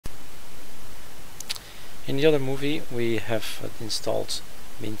In the other movie we have installed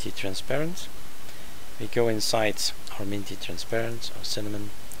Minty-transparent. We go inside our Minty-transparent or cinnamon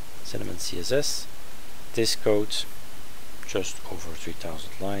CSS. This code, just over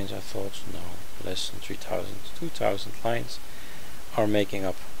 3000 lines, I thought, no, less than 3000, 2000 lines, are making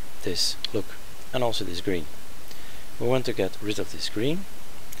up this look, and also this green. We want to get rid of this green,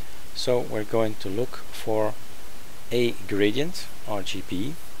 so we're going to look for a gradient,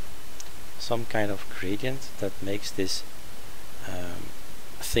 RGB, some kind of gradient that makes this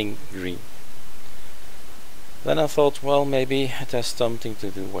thing green. Then I thought, well, maybe it has something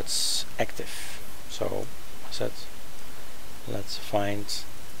to do what's active. So I said, let's find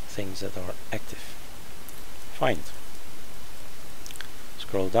things that are active. Find.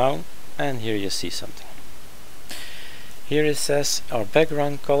 Scroll down, and here you see something. Here it says our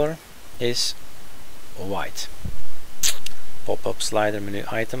background color is white. Pop-up slider menu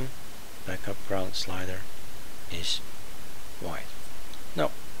item, background slider is white.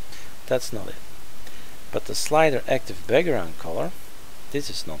 No, that's not it. But the slider active background color, this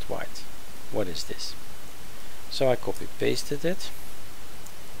is not white. What is this? So I copy pasted it,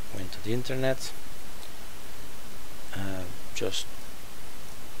 went to the internet, just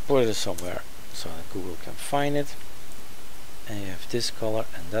put it somewhere so that Google can find it. And you have this color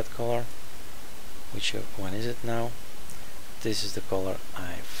and that color. Which one is it now? This is the color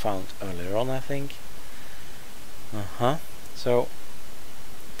I found earlier on, I think. So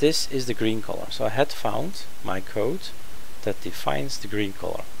this is the green color. So I had found my code that defines the green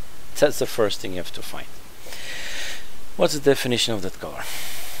color. That's the first thing you have to find. What's the definition of that color?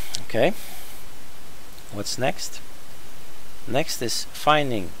 Okay. What's next? Next is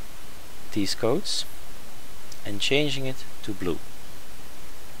finding these codes and changing it to blue.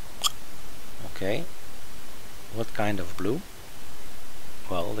 Okay. What kind of blue?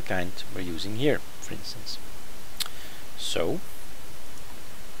 Well, the kind we're using here, for instance. So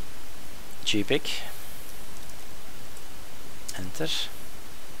gpic, enter,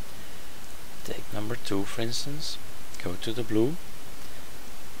 take number 2 for instance, go to the blue.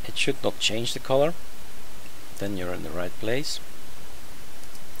 It should not change the color, then you're in the right place.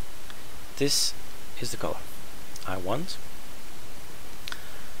 This is the color I want,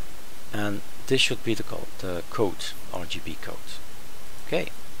 and this should be the code, RGB code.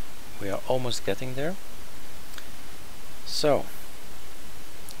 Okay, we are almost getting there. So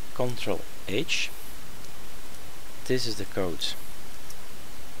Ctrl H, this is the code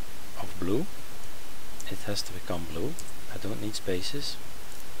of blue. It has to become blue. I don't need spaces.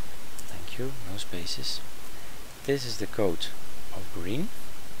 Thank you, no spaces. This is the code of green.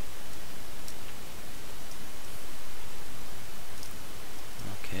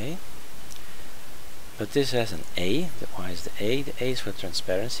 Okay. But this has an A. Why is the A? The A is for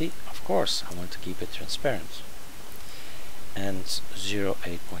transparency. Of course, I want to keep it transparent. And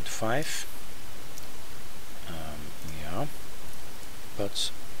 0.8.5. Yeah.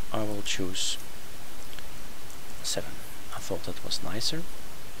 But I will choose 7. I thought that was nicer.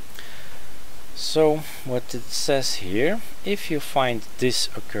 So what it says here, if you find this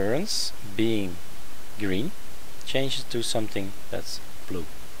occurrence being green, change it to something that's blue.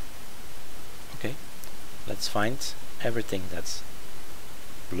 Okay, let's find everything that's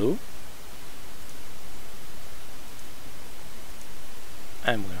blue,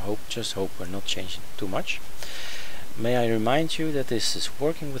 and we just hope we're not changing too much. May I remind you that this is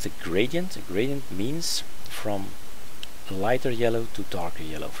working with a gradient. A gradient means from lighter yellow to darker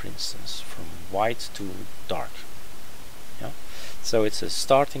yellow, for instance, from white to dark. Yeah, so it's a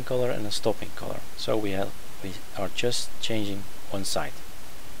starting color and a stopping color. So we are just changing one side.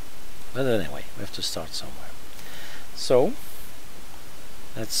 But anyway, we have to start somewhere. So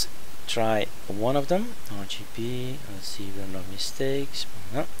let's try one of them. RGB. Let's see if there are no mistakes.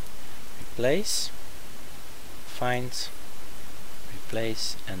 No. Replace. Find.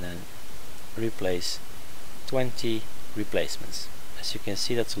 Replace, and then replace 20 replacements. As you can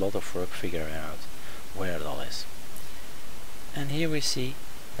see, that's a lot of work figuring out where it all is. And here we see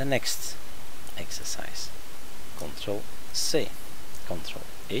the next exercise. Ctrl C, Ctrl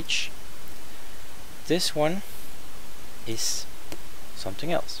H. This one is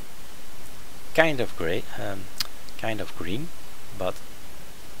something else. Kind of gray, kind of green, but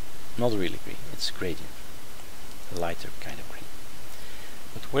not really green. It's gradient, a lighter kind of green.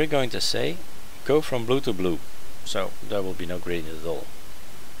 But we're going to say go from blue to blue, so there will be no gradient at all,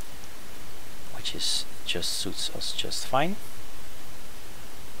 which is just suits us just fine.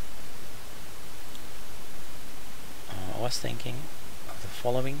 I was thinking of the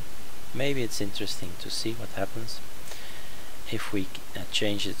following. Maybe it's interesting to see what happens if we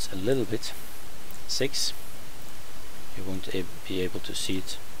change it a little bit. 6. You won't be able to see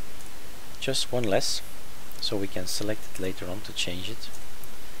it. Just one less, so we can select it later on to change it.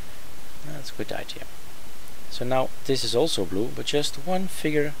 That's a good idea. So now this is also blue, but just one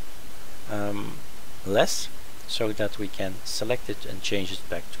figure less, so that we can select it and change it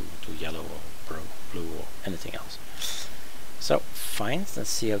back to yellow or blue or anything else. So fine, let's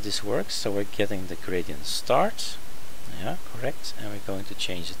see how this works. So we're getting the gradient start, yeah, correct, and we're going to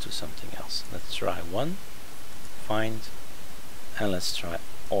change it to something else. Let's try one, find, and let's try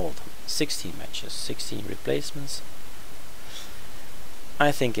all of them. 16 matches, 16 replacements.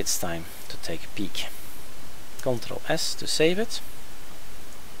 I think it's time to take a peek. Ctrl S to save it,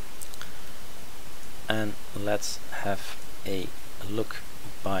 and let's have a look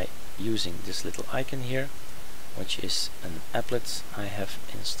by using this little icon here, which is an applet I have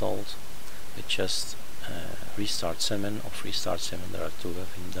installed with just restart summon or restart summon. There are two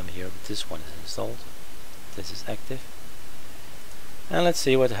of them here, but this one is installed. This is active, and let's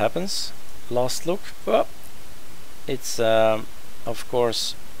see what happens. Last look. Well, it's of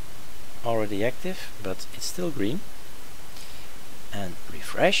course already active, but it's still green. And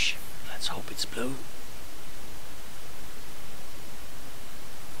refresh. Let's hope it's blue.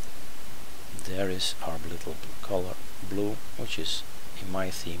 There is our little color blue, which is in my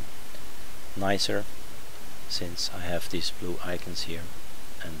theme nicer, since I have these blue icons here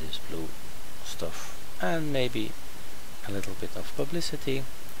and this blue stuff, and maybe a little bit of publicity.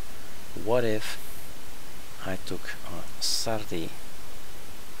 What if I took a sardi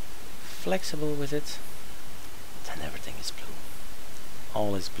flexible with it? Then everything is blue.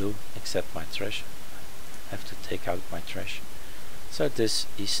 All is blue except my trash. I have to take out my trash. So this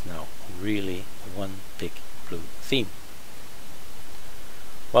is now really one big blue theme.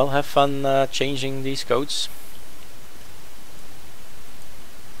 Well, have fun changing these codes.